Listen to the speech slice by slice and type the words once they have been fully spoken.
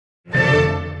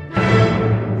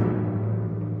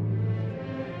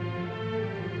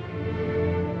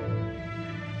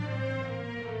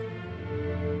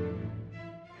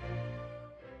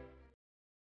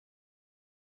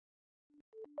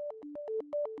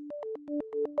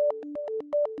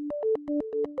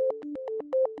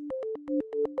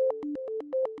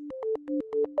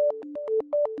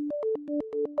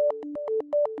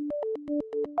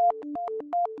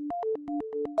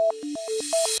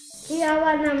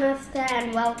Yawa Namaste and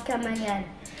welcome again.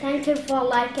 Thank you for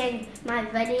liking my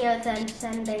videos and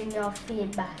sending your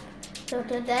feedback. So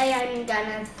today I'm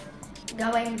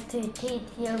going to teach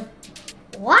you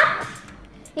what?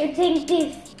 You think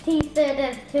this t-shirt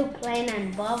is too plain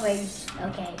and boring?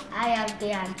 Okay, I have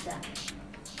the answer.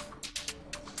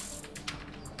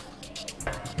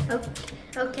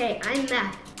 Okay, I'm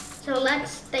Matt. So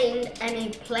let's turn any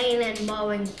plain and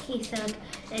boring t-shirt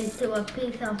into a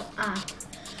piece of art.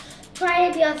 Try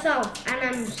it yourself and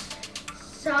I'm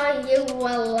sure you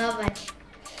will love it.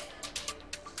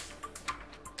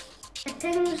 The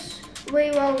things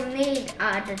we will need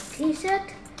are the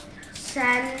t-shirt,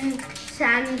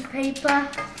 sandpaper,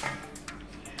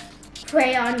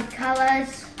 crayon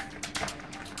colors,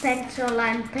 pencil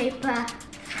and paper,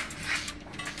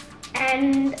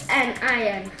 and an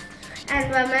iron. And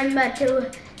remember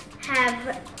to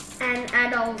have an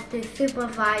adult to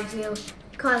supervise you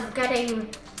because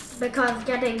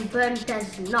getting burnt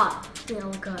does not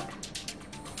feel good.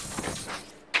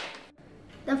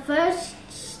 The first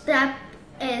step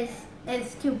is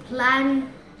to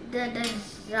plan the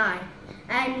design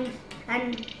and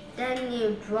then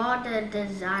you draw the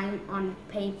design on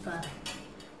paper.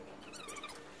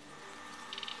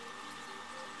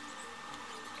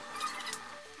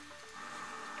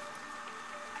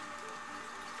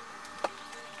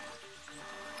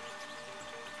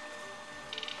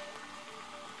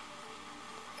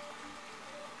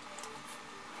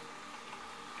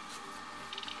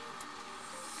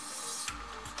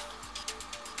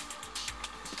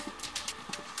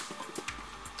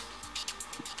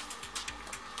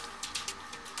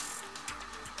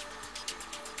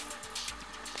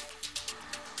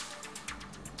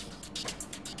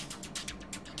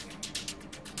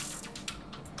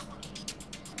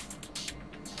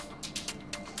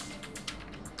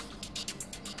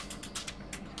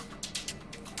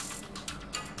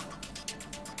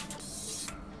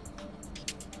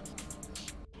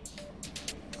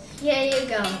 Here you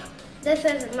go. This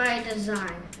is my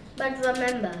design. But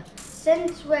remember,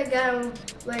 since we're going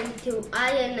to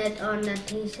iron it on the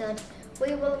t-shirt,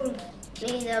 we will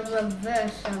need a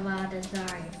reverse of our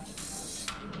design.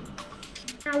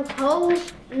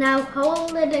 Now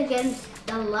hold it against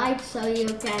the light so you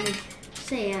can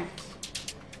see it.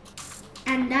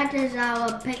 And that is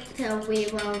our picture we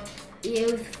will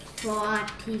use for our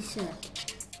t-shirt.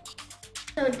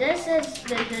 So this is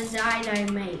the design I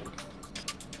made.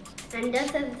 And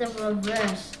this is the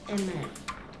reverse image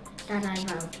that I've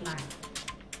outlined.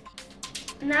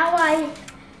 Now I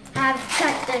have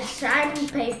cut the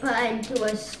sandpaper into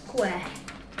a square.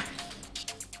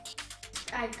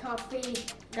 I copy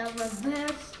the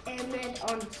reverse image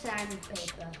on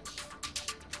sandpaper.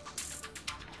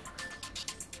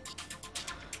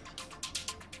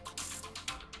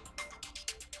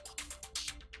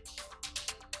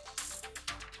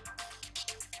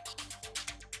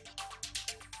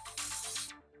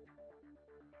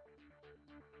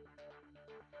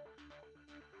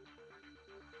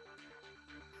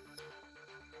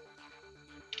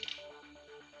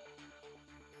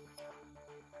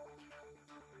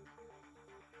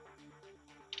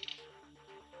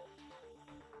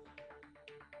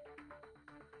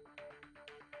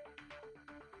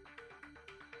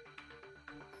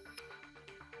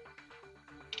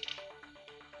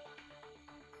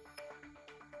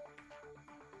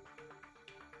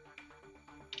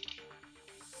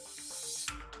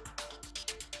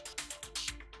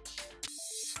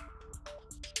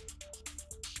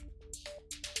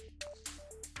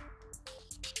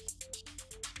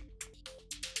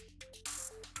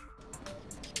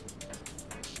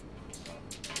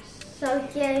 So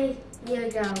here you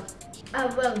go,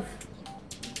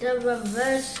 the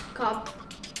reverse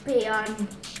copy on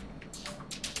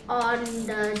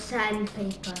the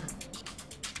sandpaper.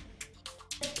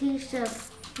 T-shirt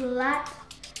flat,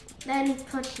 then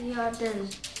put your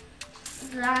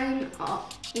design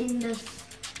in the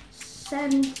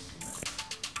center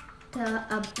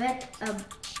a bit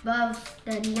above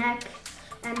the neck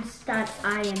and start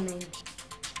ironing.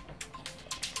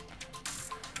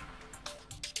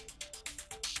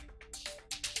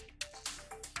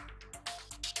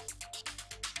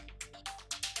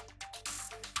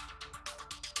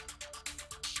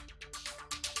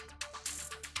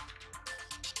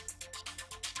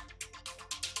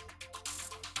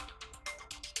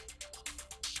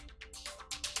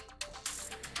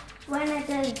 When it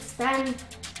is done,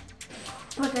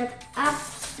 put it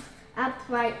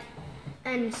upright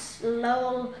and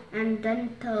slow and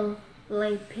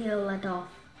gently peel it off.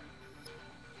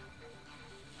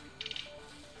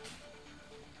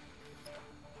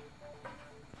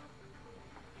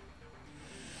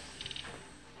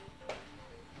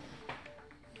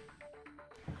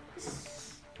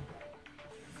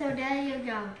 So there you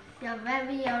go, your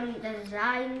very own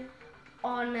design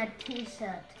on a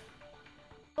t-shirt.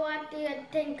 What do you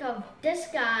think of this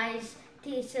guy's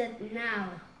t-shirt now?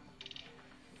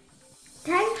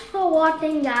 Thanks for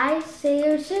watching guys, see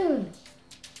you soon.